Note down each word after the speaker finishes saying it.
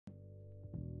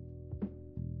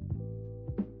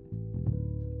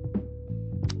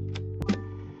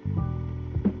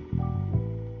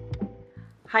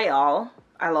Hi y'all,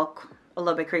 I look a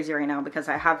little bit crazy right now because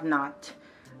I have not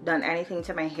done anything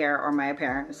to my hair or my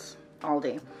appearance all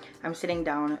day. I'm sitting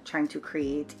down trying to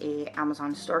create a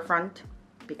Amazon storefront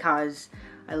because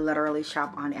I literally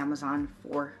shop on Amazon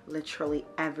for literally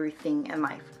everything in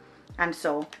life. And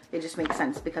so it just makes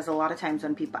sense because a lot of times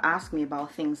when people ask me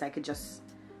about things, I could just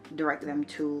direct them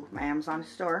to my Amazon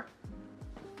store.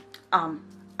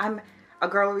 A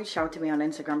girl reached out to me on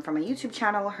Instagram from a YouTube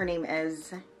channel. Her name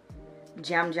is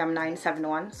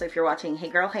Jam971. So if you're watching, hey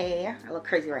girl, hey. I look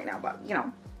crazy right now, but you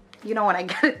know when I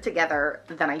get it together,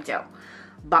 then I do.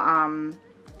 But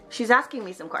she's asking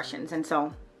me some questions, and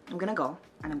so I'm gonna go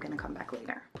and I'm gonna come back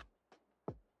later.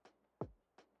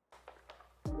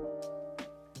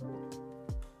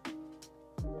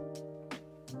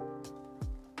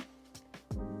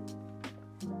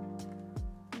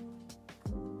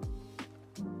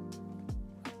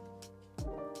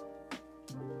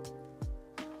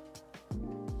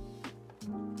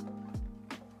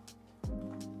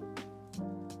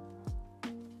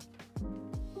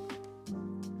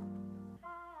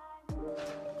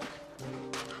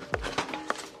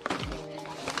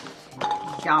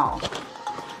 Y'all,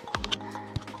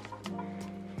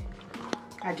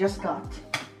 I just got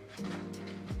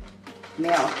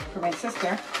mail for my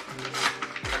sister,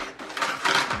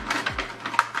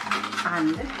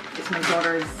 and it's my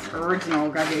daughter's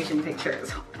original graduation pictures.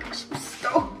 Oh my gosh, I'm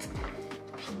stoked.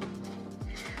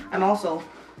 I'm also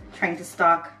trying to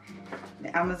stock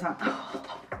the Amazon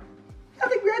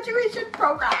the graduation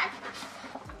program.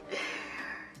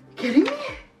 Kidding me?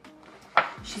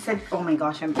 She said, oh my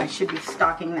gosh, I should be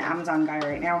stalking the Amazon guy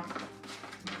right now.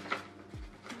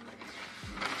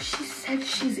 She said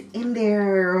she's in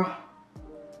there.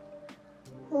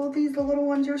 Oh, these little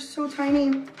ones are so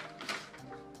tiny.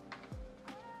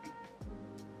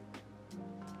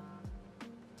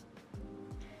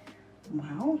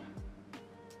 Wow.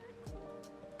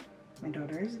 My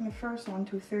daughter is in the first. 1,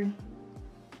 2, 3.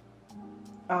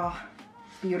 Oh,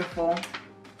 beautiful.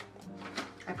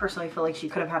 I personally feel like she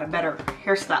could have had a better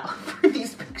hairstyle for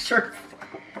these pictures,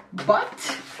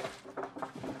 but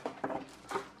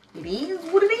it is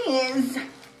what it is.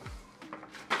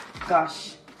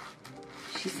 Gosh,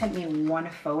 she sent me one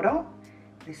photo.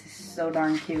 This is so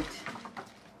darn cute.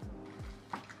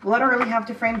 Literally have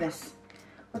to frame this.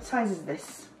 What size is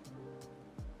this?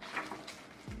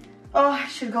 Oh, I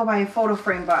should go buy a photo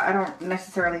frame, but I don't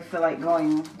necessarily feel like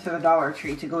going to the Dollar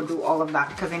Tree to go do all of that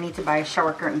because I need to buy a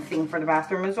shower curtain thing for the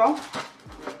bathroom as well.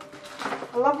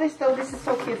 I love this though. This is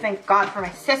so cute. Thank God for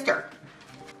my sister.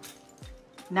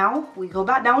 Now we go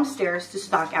back downstairs to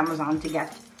stock Amazon to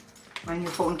get my new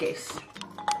phone case.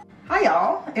 Hi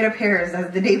y'all. It appears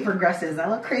as the day progresses, I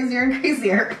look crazier and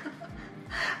crazier.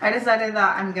 I decided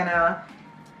that I'm gonna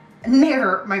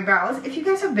narrow my brows. If you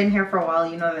guys have been here for a while,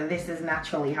 you know that this is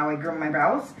naturally how I groom my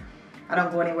brows. I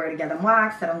don't go anywhere to get them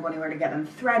waxed. I don't go anywhere to get them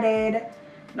threaded.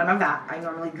 None of that. I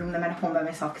normally groom them at home by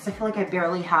myself because I feel like I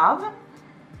barely have.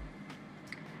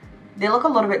 They look a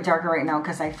little bit darker right now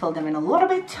because I filled them in a little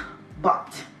bit,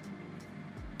 but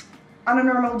on a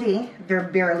normal day, they're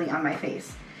barely on my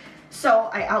face. So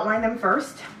I outline them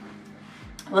first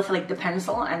with like the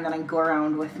pencil, and then I go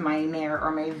around with my Nair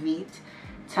or my Veet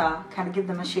to kind of give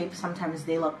them a shape. Sometimes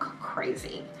they look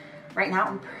crazy. Right now,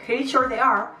 I'm pretty sure they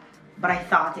are, but I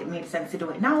thought it made sense to do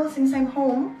it now since I'm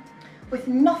home with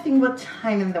nothing but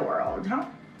time in the world, huh?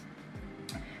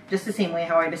 Just the same way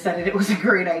how I decided it was a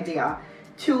great idea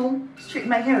to straighten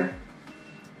my hair.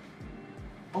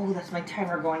 Oh, that's my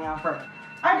timer going off.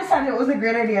 I decided it was a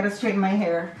great idea to straighten my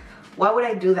hair. Why would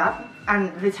I do that?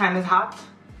 And the time is hot.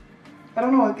 I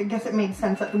don't know, I guess it made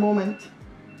sense at the moment.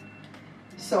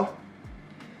 So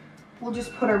we'll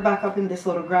just put her back up in this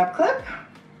little grab clip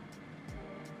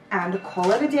and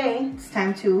call it a day. It's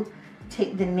time to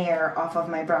take the Nair off of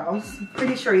my brows.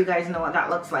 Pretty sure you guys know what that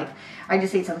looks like. I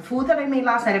just ate some food that I made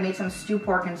last night. I made some stewed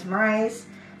pork and some rice.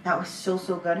 That was so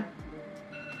good.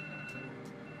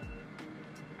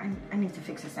 I need to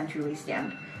fix this entryway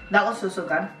stand. That was so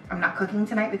good. I'm not cooking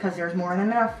tonight because there's more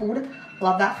than enough food.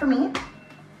 Love that for me.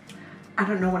 I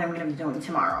don't know what I'm gonna be doing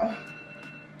tomorrow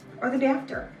or the day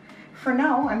after. For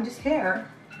now, I'm just here.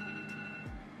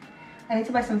 I need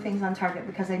to buy some things on Target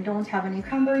because I don't have any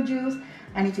cranberry juice.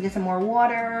 I need to get some more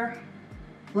water.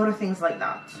 Little things like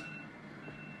that.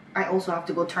 I also have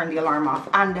to go turn the alarm off.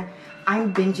 And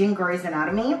I'm binging Grey's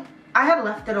Anatomy. I had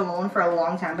left it alone for a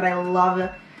long time, but I love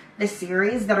the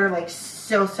series that are like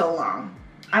so long.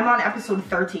 I'm on episode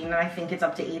 13 and I think it's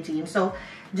up to 18. So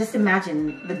just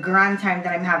imagine the grand time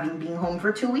that I'm having being home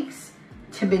for 2 weeks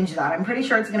to binge that. I'm pretty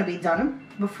sure it's gonna be done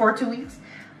before 2 weeks.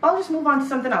 I'll just move on to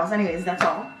something else. Anyways, that's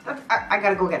all. I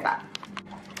gotta go get that.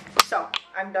 So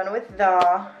I'm done with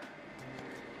the,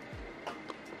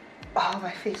 oh,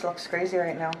 my face looks crazy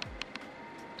right now.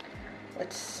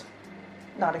 Let's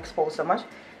not expose so much.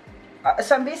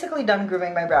 So I'm basically done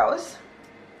grooming my brows.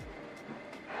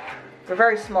 They're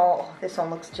very small. This one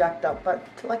looks jacked up, but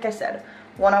like I said,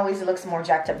 one always looks more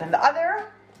jacked up than the other.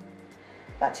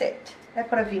 That's it. I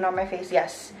put a Aveeno on my face,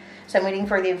 yes. So I'm waiting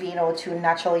for the Aveeno to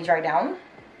naturally dry down.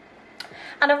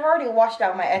 And I've already washed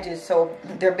out my edges, so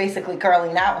they're basically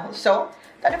curly now. So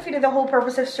that defeated the whole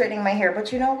purpose of straightening my hair.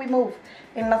 But you know, we move.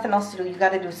 Ain't nothing else to do. You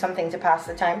gotta do something to pass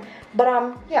the time.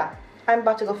 But yeah, I'm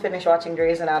about to go finish watching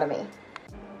Grey's Anatomy.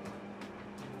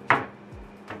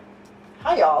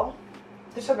 Hi y'all.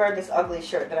 Disregard this ugly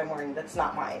shirt that I'm wearing that's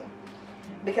not mine.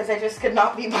 Because I just could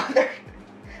not be bothered.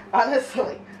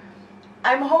 Honestly.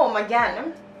 I'm home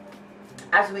again.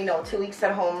 As we know, 2 weeks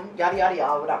at home, yada yada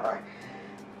yada, whatever.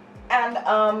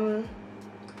 And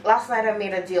last night I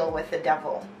made a deal with the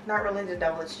devil. Not really the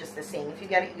devil, it's just the saying. If you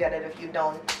get it, you get it. If you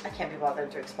don't, I can't be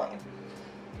bothered to explain.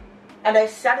 And I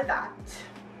said that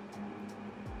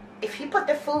if he put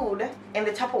the food in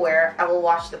the Tupperware, I will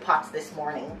wash the pots this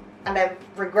morning. And I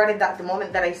regretted that the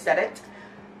moment that I said it.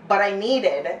 But I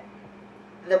needed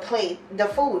the plate, the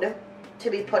food, to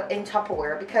be put in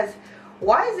Tupperware. Because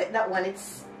why is it that when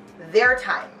it's their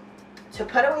time to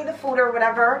put away the food or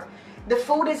whatever, the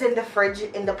food is in the fridge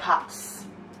in the pots?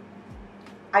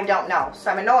 I don't know.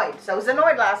 So I'm annoyed. So I was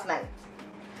annoyed last night.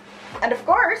 And of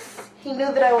course, he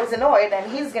knew that I was annoyed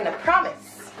and he's going to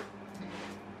promise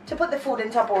to put the food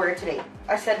in Tupperware today.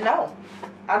 I said no.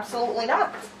 Absolutely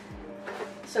not.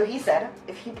 So he said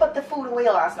if he put the food away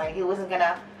last night,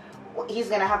 he's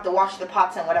gonna have to wash the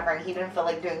pots and whatever, and he didn't feel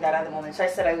like doing that at the moment. So I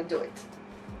said I would do it.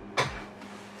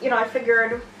 You know, I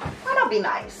figured, why not be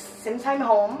nice? Since I'm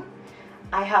home,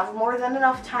 I have more than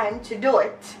enough time to do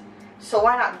it. So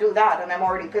why not do that? And I'm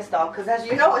already pissed off because, as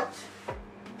you know it,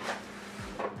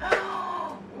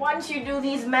 once you do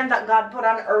these men that God put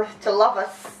on earth to love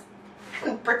us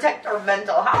and protect our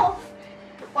mental health,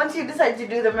 once you decide to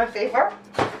do them a favor,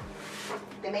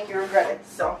 they make you regret it.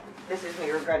 So this is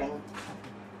me regretting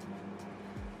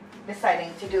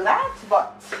deciding to do that,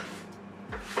 but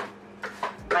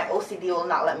my OCD will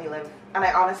not let me live. And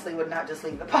I honestly would not just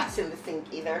leave the pots in the sink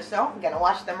either. So I'm gonna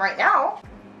wash them right now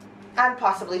and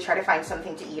possibly try to find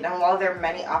something to eat. And while there are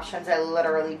many options, I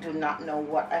literally do not know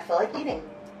what I feel like eating.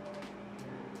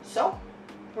 So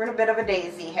we're in a bit of a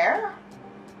daisy here.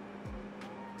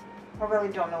 I really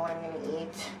don't know what I'm gonna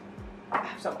eat. I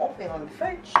have some oatmeal in the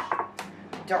fridge.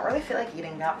 Don't really feel like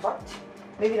eating that, but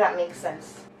maybe that makes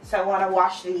sense. So I want to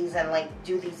wash these and like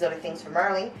do these other things from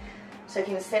early so I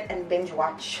can sit and binge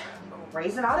watch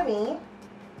Grey's Anatomy,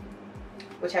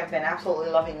 which I've been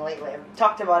absolutely loving lately. I've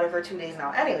talked about it for 2 days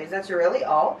now. Anyways, that's really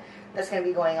all that's going to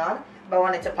be going on, but I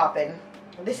wanted to pop in.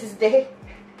 This is day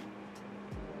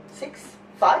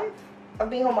 5 of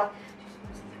being home.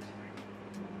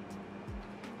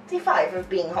 Day 5 of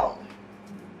being home.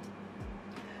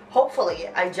 Hopefully,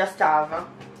 I just have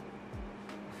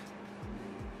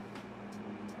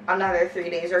another 3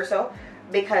 days or so,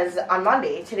 because on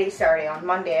Monday, today's Saturday, on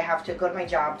Monday I have to go to my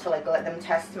job to like let them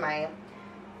test my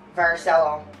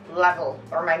varicella level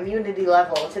or my immunity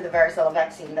level to the varicella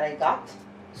vaccine that I got.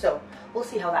 So we'll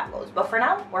see how that goes. But for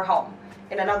now, we're home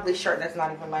in an ugly shirt that's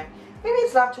not even mine. Maybe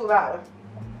it's not too bad.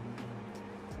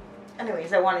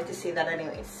 Anyways, I wanted to see that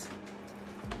anyways.